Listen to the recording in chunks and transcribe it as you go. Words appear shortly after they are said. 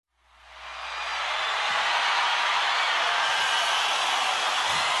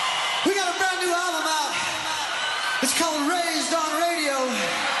Raised on Radio.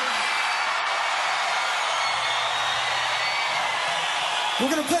 We're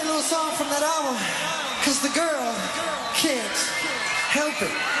gonna play a little song from that album, 'cause the girl can't help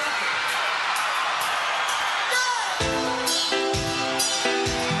it.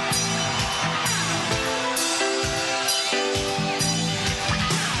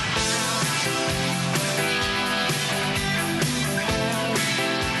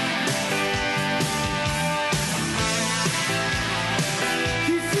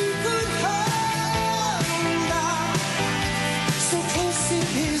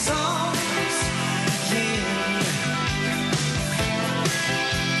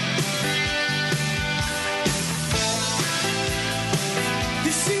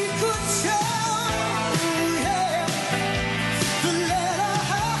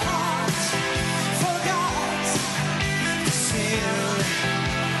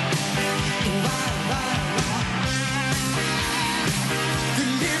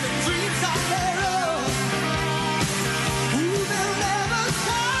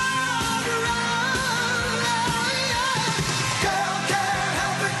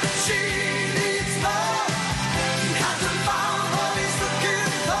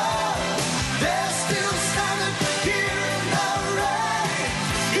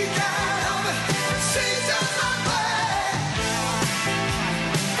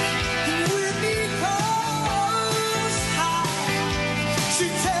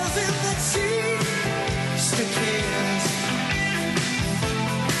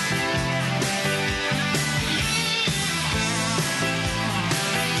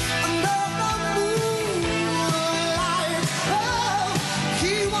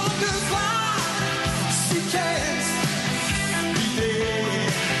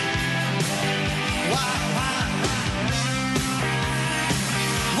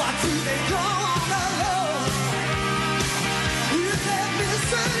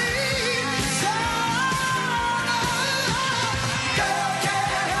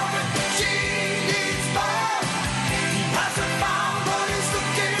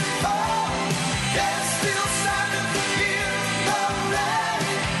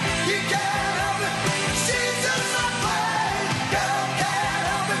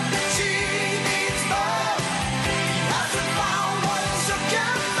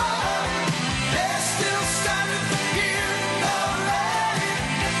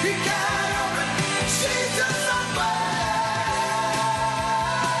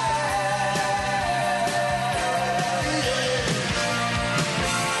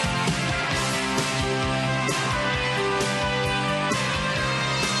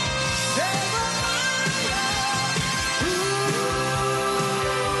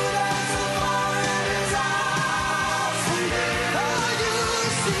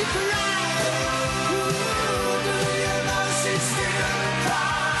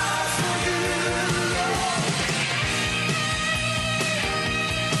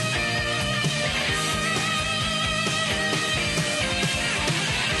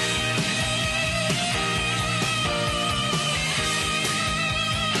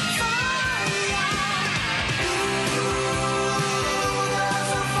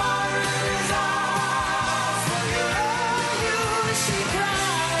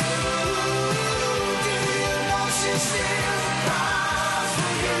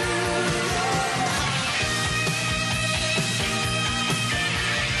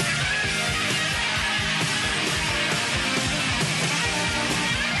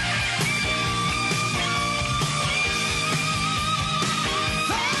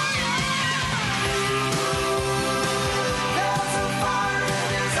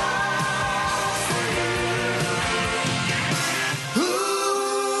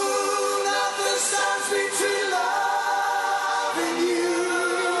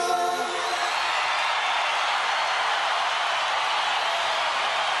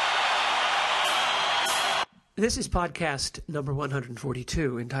 This is podcast number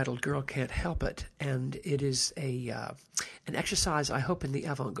 142, entitled "Girl Can't Help It," and it is an exercise, I hope, in the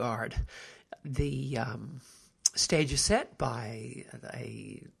avant-garde. The stage is set by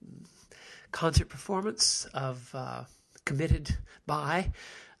a concert performance of committed by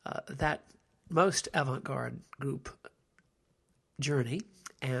that most avant-garde group, Journey,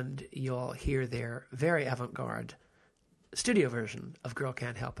 and you'll hear their very avant-garde studio version of "Girl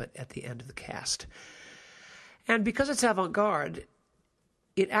Can't Help It" at the end of the cast. And because it's avant-garde,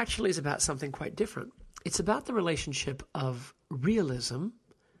 it actually is about something quite different. It's about the relationship of realism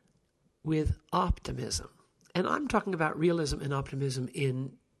with optimism. And I'm talking about realism and optimism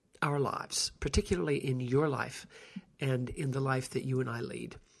in our lives, particularly in your life and in the life that you and I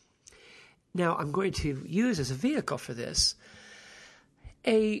lead. Now, I'm going to use as a vehicle for this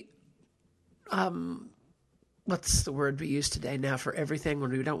a what's the word we use today now for everything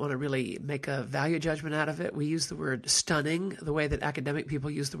when we don't want to really make a value judgment out of it? We use the word stunning, the way that academic people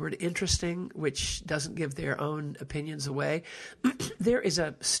use the word interesting, which doesn't give their own opinions away. There is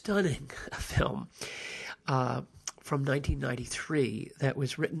a stunning film from 1993 that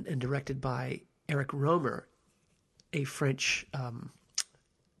was written and directed by Eric Romer, a French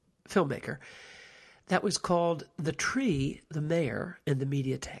filmmaker, that was called The Tree, the Mayor, and the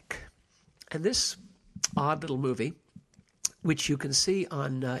Mediathèque. And this odd little movie, which you can see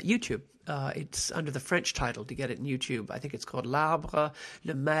on YouTube. It's under the French title to get it in YouTube. I think it's called L'Arbre,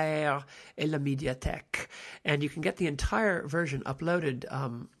 le Maire et la Médiathèque. And you can get the entire version uploaded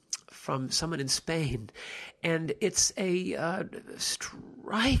from someone in Spain. And it's a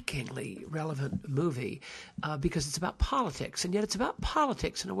strikingly relevant movie because it's about politics. And yet it's about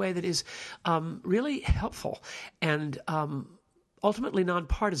politics in a way that is really helpful and ultimately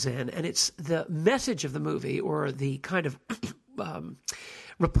nonpartisan, and it's the message of the movie or the kind of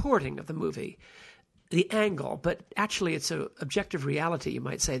reporting of the movie, the angle, but actually it's an objective reality, you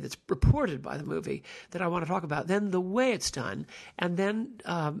might say, that's reported by the movie that I want to talk about, then the way it's done, and then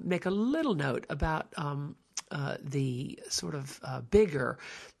make a little note about the sort of bigger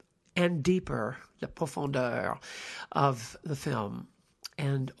and deeper, the profondeur of the film,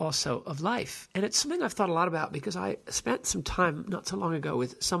 and also of life. And it's something I've thought a lot about because I spent some time not so long ago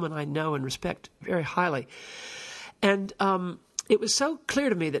with someone I know and respect very highly. And it was so clear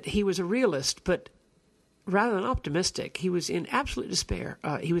to me that he was a realist, but rather than optimistic. He was in absolute despair.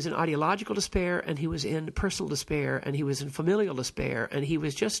 He was in ideological despair, and he was in personal despair, and he was in familial despair, and he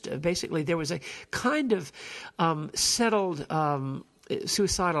was just basically, there was a kind of settled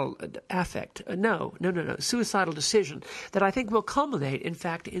suicidal affect. Suicidal decision that I think will culminate, in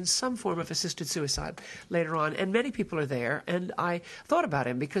fact, in some form of assisted suicide later on. And many people are there. And I thought about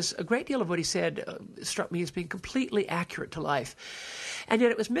him because a great deal of what he said struck me as being completely accurate to life. And yet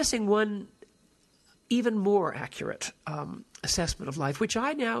it was missing one even more accurate assessment of life, which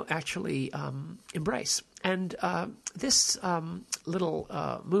I now actually embrace. And this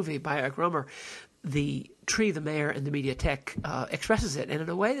little movie by Eric Romer, The Tree, the Mayor, and the Mediathèque, expresses it, and in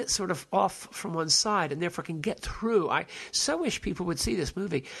a way that's sort of off from one side and therefore can get through. I so wish people would see this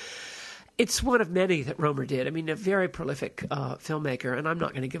movie. It's one of many that Romer did. I mean, a very prolific filmmaker, and I'm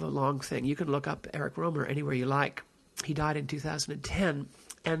not going to give a long thing. You can look up Eric Romer anywhere you like. He died in 2010,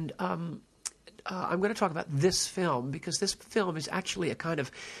 and I'm going to talk about this film because this film is actually a kind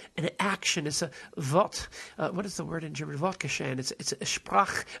of an action. It's a Wort. What is the word in German? Wortgeschehen. It's a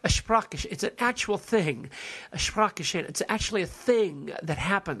Sprachgeschehen. It's an actual thing. A Sprachgeschehen. It's actually a thing that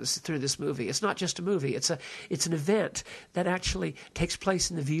happens through this movie. It's not just a movie. It's an event that actually takes place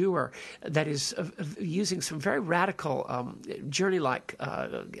in the viewer that is using some very radical, journey-like,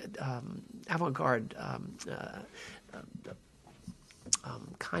 avant-garde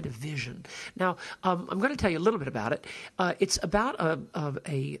kind of vision. Now, I'm going to tell you a little bit about it. It's about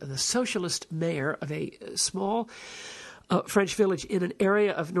the socialist mayor of a small French village in an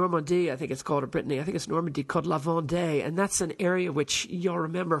area of Normandy, I think it's called, or Brittany, I think it's Normandy, called La Vendée, and that's an area which you'll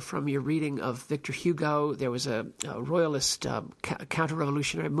remember from your reading of Victor Hugo. There was a royalist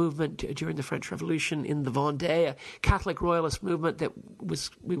counter-revolutionary movement during the French Revolution in the Vendée, a Catholic royalist movement that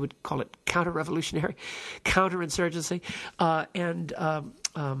was, we would call it counter-revolutionary, counter-insurgency, and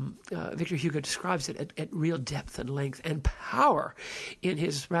Victor Hugo describes it at real depth and length and power in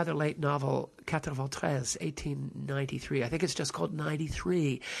his rather late novel, 93, 1893. I think it's just called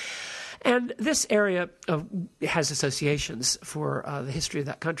 93. And this area has associations for the history of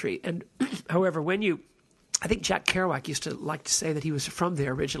that country. And however, I think Jack Kerouac used to like to say that he was from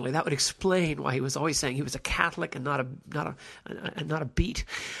there originally. That would explain why he was always saying he was a Catholic and not a beat.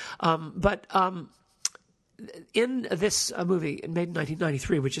 In this movie made in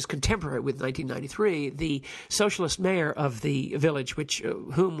 1993, which is contemporary with 1993, the socialist mayor of the village,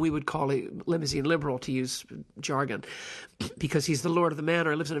 whom we would call a limousine liberal, to use jargon, because he's the lord of the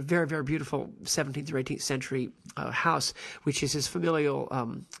manor, lives in a very, very beautiful 17th or 18th century house, which is his familial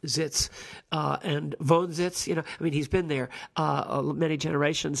Sitz and Wohnsitz. He's been there many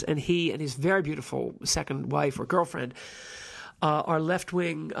generations, and he and his very beautiful second wife or girlfriend are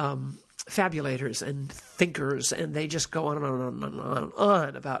left-wing fabulators and thinkers, and they just go on and on and on and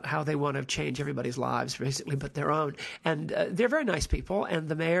on about how they want to change everybody's lives, basically, but their own. And they're very nice people, and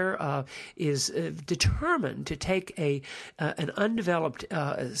the mayor is determined to take an undeveloped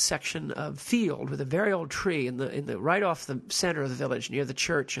section of field with a very old tree in the right off the center of the village, near the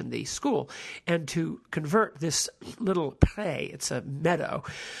church and the school, and to convert this little pré, it's a meadow,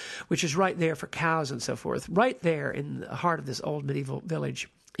 which is right there for cows and so forth, right there in the heart of this old medieval village,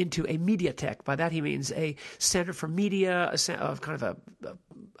 into a mediatheque. By that he means a center for media, kind of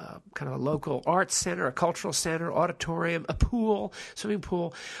a local arts center, a cultural center, auditorium, a pool, swimming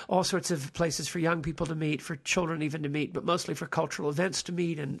pool, all sorts of places for young people to meet, for children even to meet, but mostly for cultural events to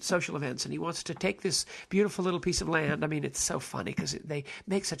meet and social events. And he wants to take this beautiful little piece of land. I mean, it's so funny because they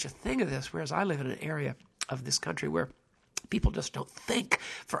make such a thing of this, whereas I live in an area of this country where people just don't think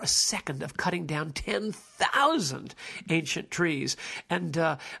for a second of cutting down 10,000 ancient trees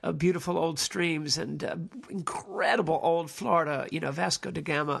and beautiful old streams and incredible old Florida, Vasco da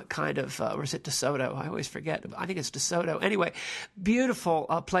Gama kind of, or is it DeSoto? I always forget. I think it's DeSoto. Anyway, beautiful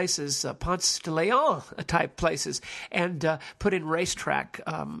places, Ponce de Leon type places, and put in racetrack,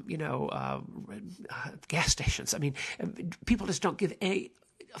 gas stations. I mean, people just don't give a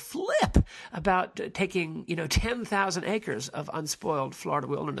flip about taking, 10,000 acres of unspoiled Florida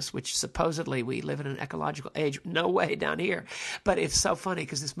wilderness, which supposedly we live in an ecological age. No way down here. But it's so funny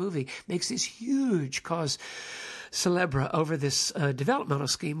because this movie makes this huge cause célèbre over this developmental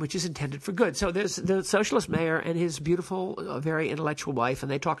scheme, which is intended for good. So there's the socialist mayor and his beautiful, very intellectual wife, and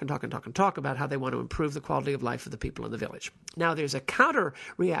they talk and talk and talk and talk about how they want to improve the quality of life of the people in the village. Now, there's a counter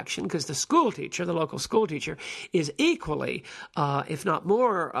reaction because the school teacher, the local school teacher, is equally, if not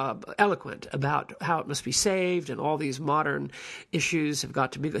more, eloquent about how it must be saved, and all these modern issues have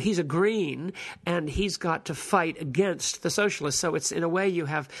got to be. He's a green, and he's got to fight against the socialists. So it's, in a way, you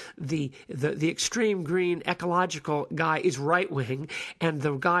have the extreme green ecological guy is right wing, and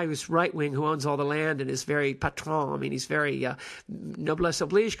the guy who's right wing, who owns all the land and is very patron. I mean, he's very noblesse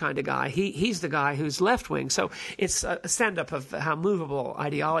oblige kind of guy. He's the guy who's left wing. So it's a stand up of how movable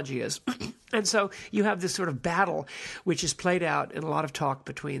ideology is. And so you have this sort of battle, which is played out in a lot of talk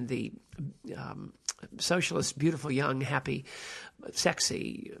between the socialist, beautiful, young, happy,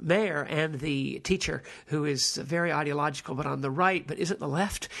 sexy mayor and the teacher, who is very ideological but on the right but isn't the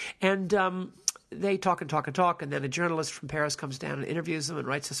left. And they talk and talk and talk, and then a journalist from Paris comes down and interviews them and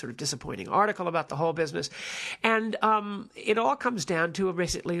writes a sort of disappointing article about the whole business. And it all comes down to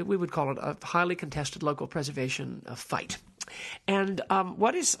basically, we would call it a highly contested local preservation fight. And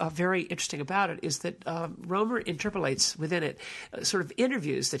what is very interesting about it is that Romer interpolates within it sort of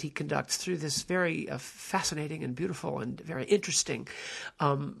interviews that he conducts through this very fascinating and beautiful and very interesting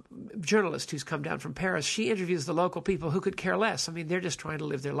journalist who's come down from Paris. She interviews the local people who could care less. I mean, they're just trying to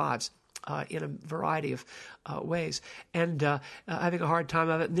live their lives in a variety of ways, and having a hard time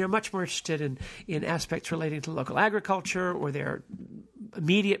of it. And they're much more interested in aspects relating to local agriculture, or their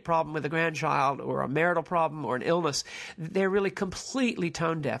immediate problem with a grandchild, or a marital problem, or an illness. They're really completely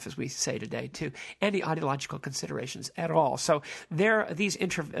tone deaf, as we say today, to any ideological considerations at all. So there are these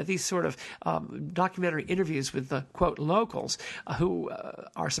sort of documentary interviews with the, quote, locals who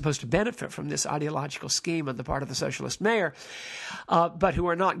are supposed to benefit from this ideological scheme on the part of the socialist mayor, but who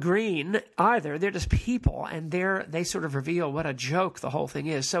are not green either. They're just people, and they sort of reveal what a joke the whole thing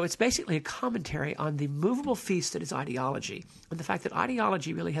is. So it's basically a commentary on the movable feast that is ideology, and the fact that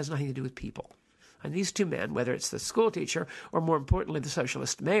ideology really has nothing to do with people. And these two men, whether it's the school teacher or, more importantly, the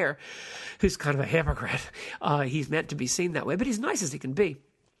socialist mayor, who's kind of a hypocrite, he's meant to be seen that way, but he's nice as he can be.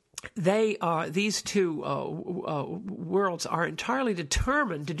 These two worlds are entirely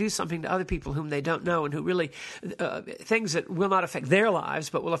determined to do something to other people whom they don't know, and who really, things that will not affect their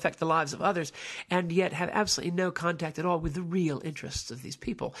lives but will affect the lives of others, and yet have absolutely no contact at all with the real interests of these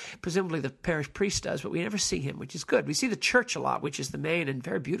people. Presumably the parish priest does, but we never see him, which is good. We see the church a lot, which is the main and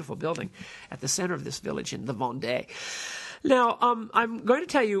very beautiful building at the center of this village in the Vendée. Now, I'm going to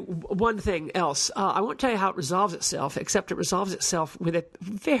tell you one thing else. I won't tell you how it resolves itself, except it resolves itself with a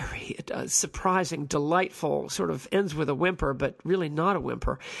very surprising, delightful, sort of ends with a whimper, but really not a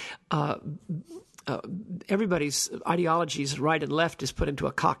whimper. Everybody's ideologies, right and left, is put into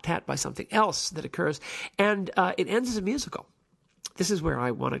a cocked hat by something else that occurs, and it ends as a musical. This is where I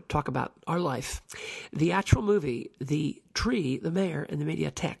want to talk about our life. The actual movie, The Tree, the Mayor, and the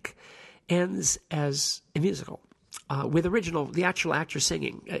Mediatheque, ends as a musical. with the actual actor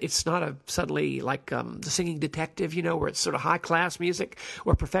singing. It's not suddenly like the Singing Detective, where it's sort of high-class music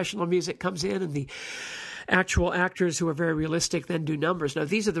or professional music comes in and the actual actors who are very realistic then do numbers. Now,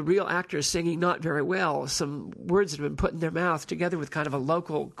 these are the real actors singing not very well. Some words that have been put in their mouth together with kind of a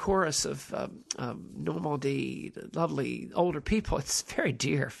local chorus of Normandy, lovely older people. It's very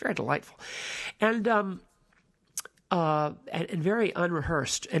dear, very delightful. And very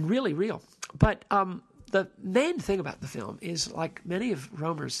unrehearsed and really real. But the main thing about the film is, like many of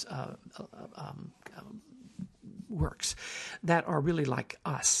Rohmer's works that are really like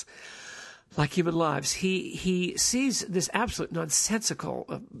us, like human lives, he sees this absolute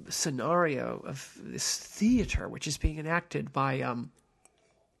nonsensical scenario of this theater which is being enacted by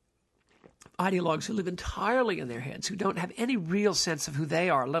ideologues who live entirely in their heads, who don't have any real sense of who they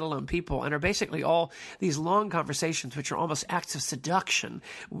are, let alone people, and are basically all these long conversations which are almost acts of seduction.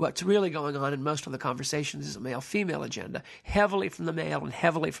 What's really going on in most of the conversations is a male-female agenda, heavily from the male and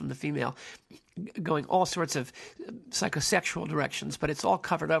heavily from the female, going all sorts of psychosexual directions, but it's all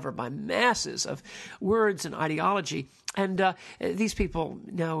covered over by masses of words and ideology. And these people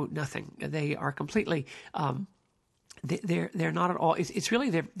know nothing. They are completely... They're not at all. It's really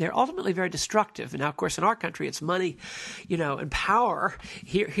they're ultimately very destructive. And now, of course, in our country, it's money, and power.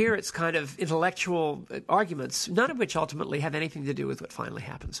 Here, it's kind of intellectual arguments, none of which ultimately have anything to do with what finally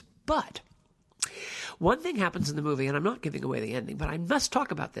happens. But one thing happens in the movie, and I'm not giving away the ending, but I must talk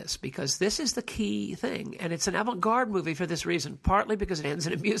about this because this is the key thing. And it's an avant-garde movie for this reason, partly because it ends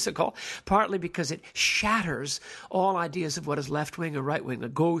in a musical, partly because it shatters all ideas of what is left-wing or right-wing, a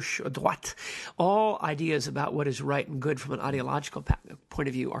gauche or droite. All ideas about what is right and good from an ideological point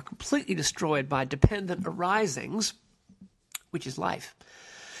of view are completely destroyed by dependent arisings, which is life.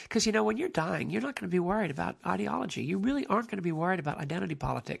 Because, when you're dying, you're not going to be worried about ideology. You really aren't going to be worried about identity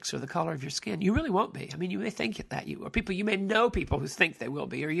politics or the color of your skin. You really won't be. I mean, you may think that you may know people who think they will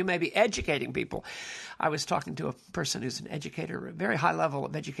be, or you may be educating people. I was talking to a person who's an educator, a very high level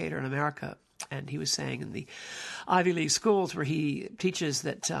of educator in America, and he was saying in the Ivy League schools where he teaches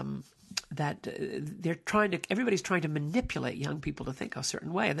that everybody's trying to manipulate young people to think a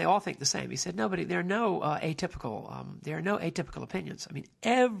certain way, and they all think the same. He said, there are no atypical opinions. I mean,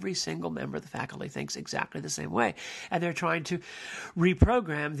 every single member of the faculty thinks exactly the same way, and they're trying to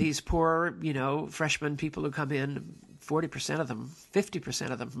reprogram these poor, freshman people who come in, 40% of them,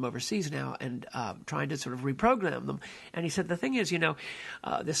 50% of them from overseas now, and trying to sort of reprogram them. And he said, the thing is,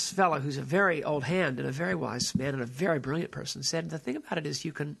 this fellow who's a very old hand and a very wise man and a very brilliant person said, the thing about it is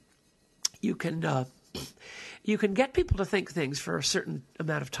you can get people to think things for a certain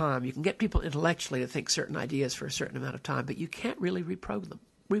amount of time. You can get people intellectually to think certain ideas for a certain amount of time, but you can't really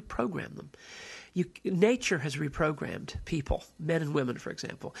reprogram them. Nature has reprogrammed people, men and women, for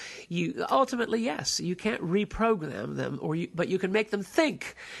example. Ultimately, yes, you can't reprogram them, but you can make them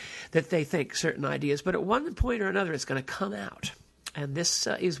think that they think certain ideas. But at one point or another, it's going to come out. And this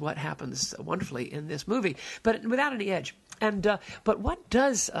is what happens wonderfully in this movie, but without any edge. But what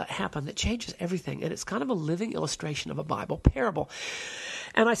does happen that changes everything, and it's kind of a living illustration of a Bible parable.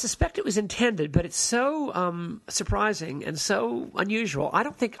 And I suspect it was intended, but it's so surprising and so unusual. I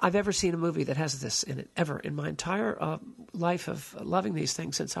don't think I've ever seen a movie that has this in it, ever. In my entire life of loving these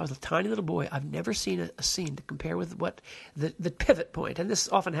things since I was a tiny little boy, I've never seen a scene to compare with what the pivot point, and this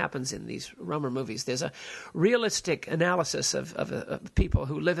often happens in these Rohmer movies. There's a realistic analysis of people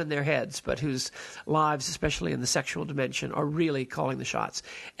who live in their heads, but whose lives, especially in the sexual dimension, are really calling the shots.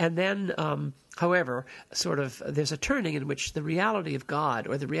 And then, however, there's a turning in which the reality of God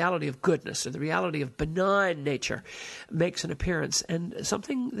or the reality of goodness or the reality of benign nature makes an appearance, and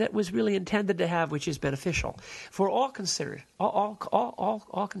something that was really intended to have, which is beneficial for all considered, all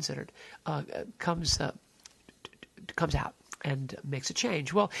considered, comes out and makes a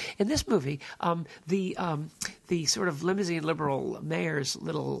change. Well, in this movie, the sort of limousine liberal mayor's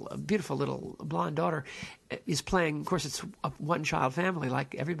beautiful little blonde daughter is playing. Of course, it's a one-child family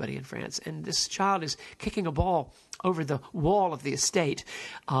like everybody in France, and this child is kicking a ball over the wall of the estate,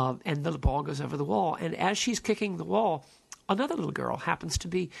 and the ball goes over the wall. And as she's kicking the wall, another little girl happens to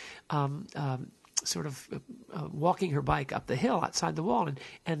be walking her bike up the hill outside the wall,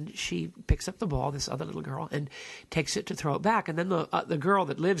 and she picks up the ball, this other little girl, and takes it to throw it back. And then the girl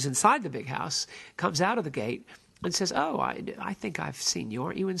that lives inside the big house comes out of the gate and says, "Oh, I think I've seen you.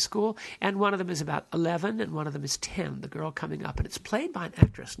 Aren't you in school?" And one of them is about 11, and one of them is 10, the girl coming up. And it's played by an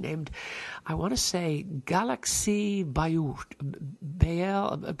actress named, I want to say, Galaxie Bayout.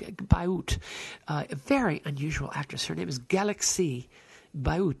 A very unusual actress. Her name is Galaxie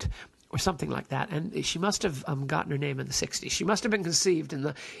Bayout. or something like that. And she must have gotten her name in the 60s. She must have been conceived in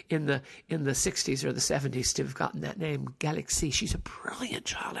the 60s or the 70s to have gotten that name, Galaxie. She's a brilliant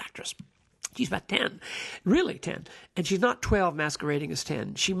child actress. She's about 10, really 10. And she's not 12 masquerading as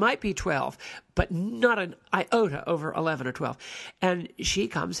 10. She might be 12, but not an iota over 11 or 12. And she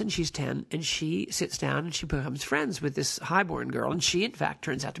comes and she's 10, and she sits down and she becomes friends with this highborn girl. And she, in fact,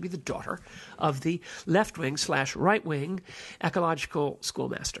 turns out to be the daughter of the left-wing/right-wing ecological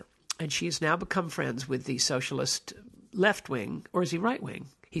schoolmaster. And she has now become friends with the socialist left-wing, or is he right-wing?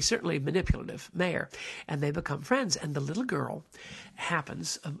 He's certainly manipulative mayor, and they become friends. And the little girl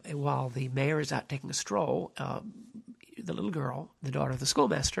happens, while the mayor is out taking a stroll, the little girl, the daughter of the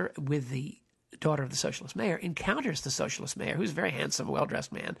schoolmaster, with the daughter of the socialist mayor, encounters the socialist mayor, who's a very handsome,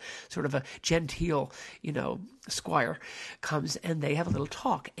 well-dressed man, sort of a genteel, squire, comes, and they have a little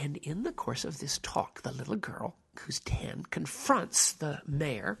talk. And in the course of this talk, the little girl, who's 10, confronts the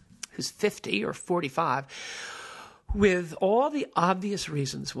mayor, who's 50 or 45, with all the obvious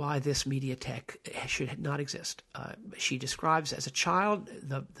reasons why this Mediatek should not exist. She describes as a child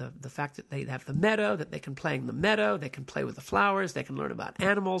the fact that they have the meadow, that they can play in the meadow, they can play with the flowers, they can learn about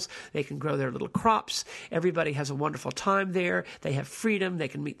animals, they can grow their little crops. Everybody has a wonderful time there. They have freedom. They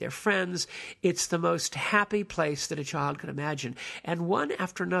can meet their friends. It's the most happy place that a child could imagine. And one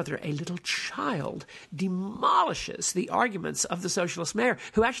after another, a little child demolishes the arguments of the socialist mayor,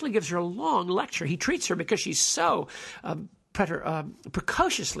 who actually gives her a long lecture. He treats her because she's so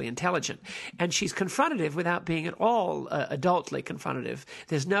precociously intelligent, and she's confrontative without being at all adultly confrontative.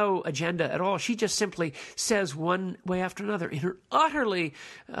 There's no agenda at all. She just simply says one way after another in her utterly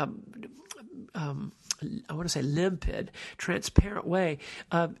I want to say limpid, transparent way.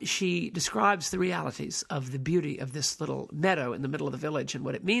 She describes the realities of the beauty of this little meadow in the middle of the village and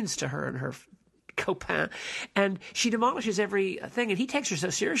what it means to her and her copain, and she demolishes everything, and he takes her so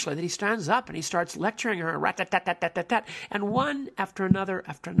seriously that he stands up and he starts lecturing her, rat-tat-tat-tat-tat-tat, and one after another,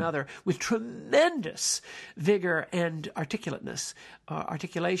 with tremendous vigor and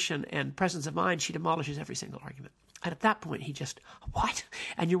articulation and presence of mind, she demolishes every single argument. And at that point, he just, what?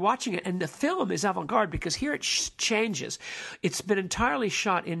 And you're watching it, and the film is avant-garde because here it changes. It's been entirely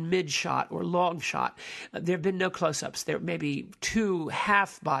shot in mid-shot or long shot. There have been no close-ups. There may be 2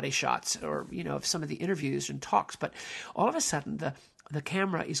 half-body shots or, of some of the interviews and talks. But all of a sudden, the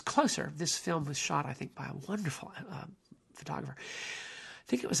camera is closer. This film was shot, I think, by a wonderful photographer. I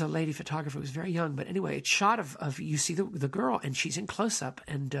think it was a lady photographer who was very young. But anyway, it's shot of you see the girl, and she's in close-up,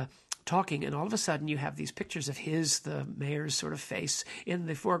 and talking, and all of a sudden you have these pictures of the mayor's sort of face in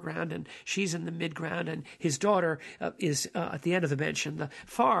the foreground, and she's in the midground, and his daughter is at the end of the bench in the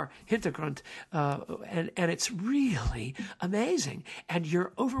far hintergrund, and it's really amazing, and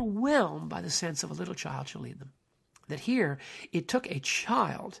you're overwhelmed by the sense of a little child shall lead them. That here, it took a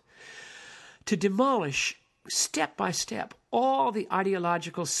child to demolish step by step all the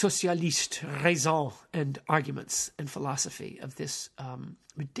ideological socialist raison and arguments and philosophy of this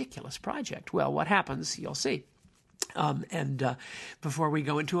ridiculous project. Well, what happens, you'll see. Before we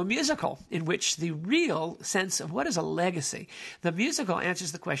go into a musical, in which the real sense of what is a legacy, the musical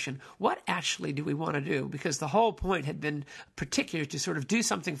answers the question, what actually do we want to do? Because the whole point had been particular to sort of do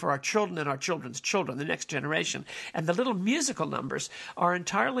something for our children and our children's children, the next generation. And the little musical numbers are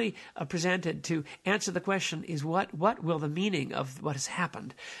entirely presented to answer the question, is what will the meaning of what has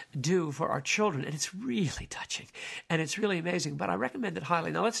happened do for our children? And it's really touching, and it's really amazing. But I recommend it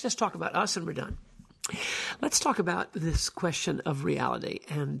highly. Now let's just talk about us and we're done. Let's talk about this question of reality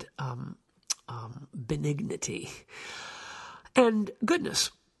and benignity and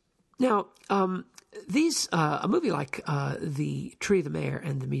goodness. Now, a movie like The Tree, the Mayor,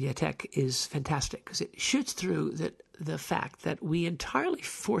 and the Mediatek is fantastic because it shoots through the fact that we entirely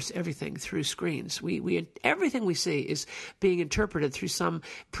force everything through screens. Everything we see is being interpreted through some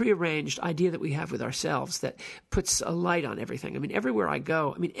prearranged idea that we have with ourselves that puts a light on everything. I mean, everywhere I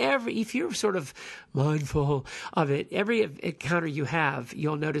go, if you're sort of mindful of it, every encounter you have,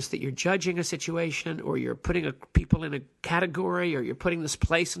 you'll notice that you're judging a situation, or you're putting people in a category, or you're putting this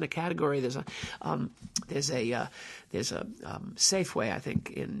place in a category. There's a Safeway, I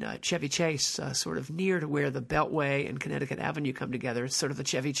think, in Chevy Chase, sort of near to where the Beltway and Connecticut Avenue come together. It's sort of the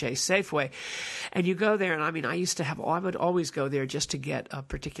Chevy Chase Safeway. And you go there, and I would always go there just to get a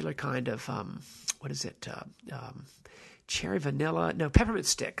particular kind of, peppermint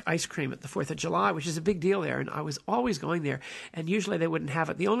stick ice cream at the 4th of July, which is a big deal there. And I was always going there, and usually they wouldn't have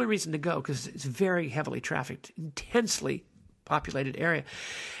it. The only reason to go, because it's very heavily trafficked, intensely populated area.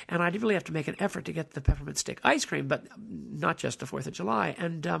 And I did really have to make an effort to get the peppermint stick ice cream, but not just the 4th of July.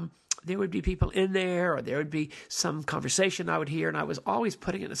 And there would be people in there, or there would be some conversation I would hear, and I was always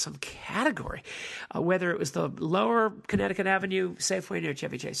putting it in some category, whether it was the lower Connecticut Avenue Safeway near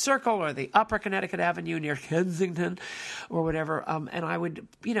Chevy Chase Circle, or the upper Connecticut Avenue near Kensington, or whatever. And I would,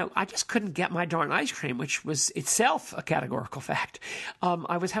 I just couldn't get my darn ice cream, which was itself a categorical fact.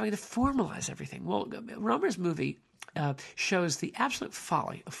 I was having to formalize everything. Well, Rohmer's movie shows the absolute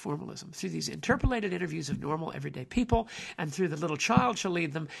folly of formalism through these interpolated interviews of normal, everyday people, and through the little child shall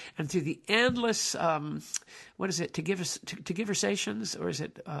lead them, and through the endless, tergiversations, or is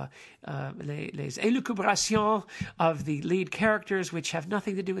it les élucubrations of the lead characters, which have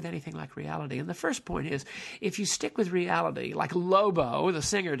nothing to do with anything like reality. And the first point is, if you stick with reality, like Lobo, the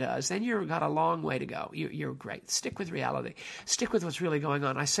singer, does, then you've got a long way to go. You're great. Stick with reality. Stick with what's really going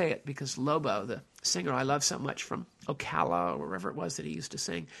on. I say it because Lobo, the singer I love so much from Ocala, or wherever it was that he used to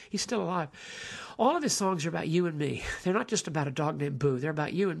sing, he's still alive. All of his songs are about you and me. They're not just about a dog named Boo. They're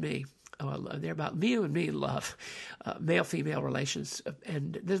about you and me. They're about you and me in love, male-female relations,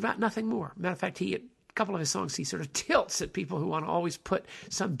 and there's about nothing more. Matter of fact, a couple of his songs, he sort of tilts at people who want to always put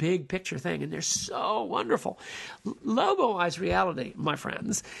some big picture thing, and they're so wonderful. Lobo-wise reality, my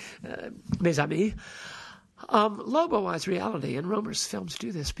friends, mes amis, Lobo-wise reality, and Rohmer's films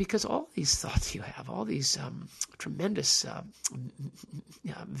do this, because all these thoughts you have, all these tremendous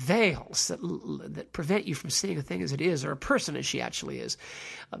veils that prevent you from seeing a thing as it is, or a person as she actually is,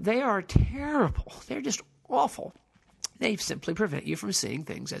 they are terrible. They're just awful. They simply prevent you from seeing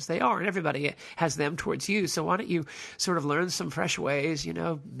things as they are, and everybody has them towards you. So why don't you sort of learn some fresh ways,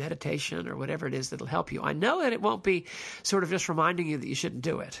 meditation or whatever it is that'll help you. I know that it won't be sort of just reminding you that you shouldn't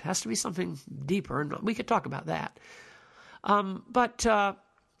do it. It has to be something deeper, and we could talk about that. But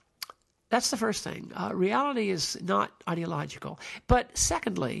that's the first thing. Reality is not ideological. But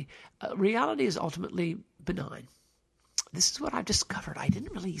secondly, reality is ultimately benign. This is what I've discovered. I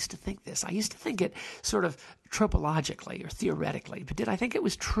didn't really used to think this. I used to think it sort of tropologically or theoretically, but did I think it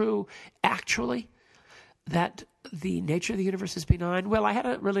was true actually that the nature of the universe is benign? Well, I had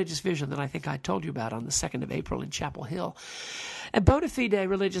a religious vision that I think I told you about on the 2nd of April in Chapel Hill. A bona fide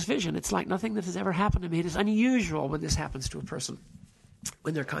religious vision. It's like nothing that has ever happened to me. It is unusual when this happens to a person,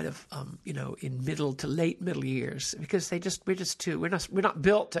 when they're kind of, in middle to late middle years, because we're not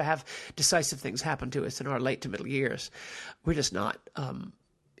built to have decisive things happen to us in our late to middle years. We're just not.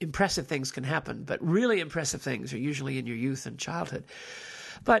 Impressive things can happen, but really impressive things are usually in your youth and childhood.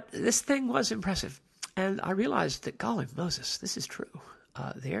 But this thing was impressive, and I realized that, golly Moses, this is true.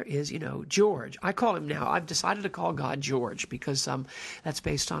 There is, George. I call him now. I've decided to call God George because that's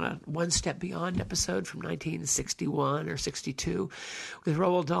based on a One Step Beyond episode from 1961 or 62 with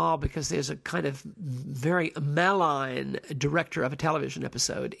Roald Dahl, because there's a kind of very malign director of a television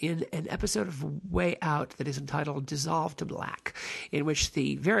episode in an episode of Way Out that is entitled Dissolve to Black, in which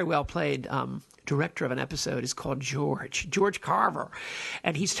the very well played director of an episode is called George Carver,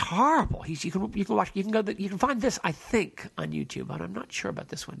 and he's horrible. You can find this, I think, on YouTube, but I'm not sure about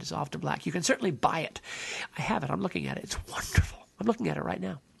this one, Dissolve to Black. You can certainly buy it. I have it. I'm looking at it. It's wonderful. I'm looking at it right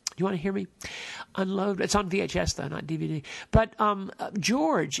now. You want to hear me unload? It's on VHS, though, not DVD. But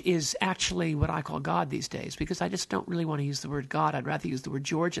George is actually what I call God these days, because I just don't really want to use the word God. I'd rather use the word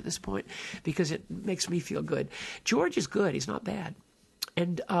George at this point, because it makes me feel good. George is good. He's not bad.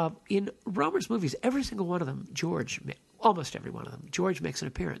 And in Rohmer's movies, every single one of them, almost every one of them, George makes an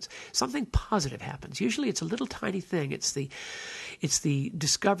appearance. Something positive happens. Usually it's a little tiny thing. It's the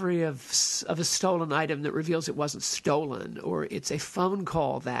discovery of a stolen item that reveals it wasn't stolen, or it's a phone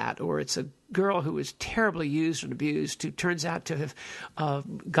call or it's a girl who was terribly used and abused who turns out to have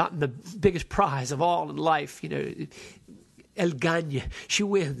gotten the biggest prize of all in life, Elle gagne, she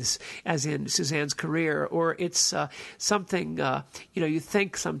wins, as in Suzanne's career, or it's something, you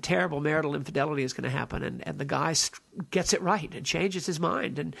think some terrible marital infidelity is going to happen, and the guy gets it right and changes his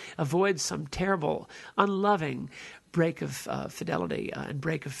mind and avoids some terrible, unloving break of fidelity and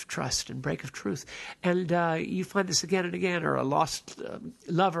break of trust and break of truth. And you find this again and again, or a lost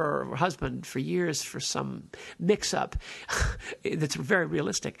lover or husband for years for some mix-up that's very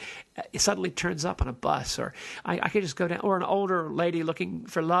realistic. It suddenly turns up on a bus, or I could just go down, or an older lady looking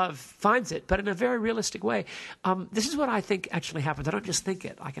for love finds it, but in a very realistic way. This is what I think actually happens. I don't just think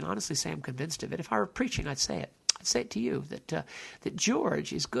it. I can honestly say I'm convinced of it. If I were preaching, I'd say it. I'd say it to you, that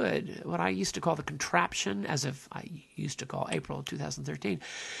George is good. What I used to call the contraption, I used to call April 2013,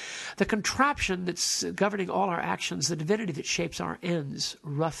 the contraption that's governing all our actions, the divinity that shapes our ends,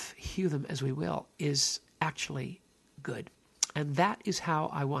 rough hew them as we will, is actually good. And that is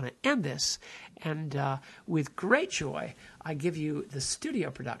how I want to end this. And with great joy, I give you the studio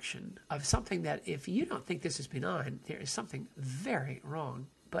production of something that, if you don't think this is benign, there is something very wrong.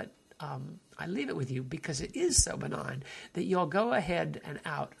 But I leave it with you because it is so benign that you'll go ahead and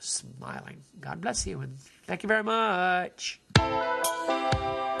out smiling. God bless you, and thank you very much.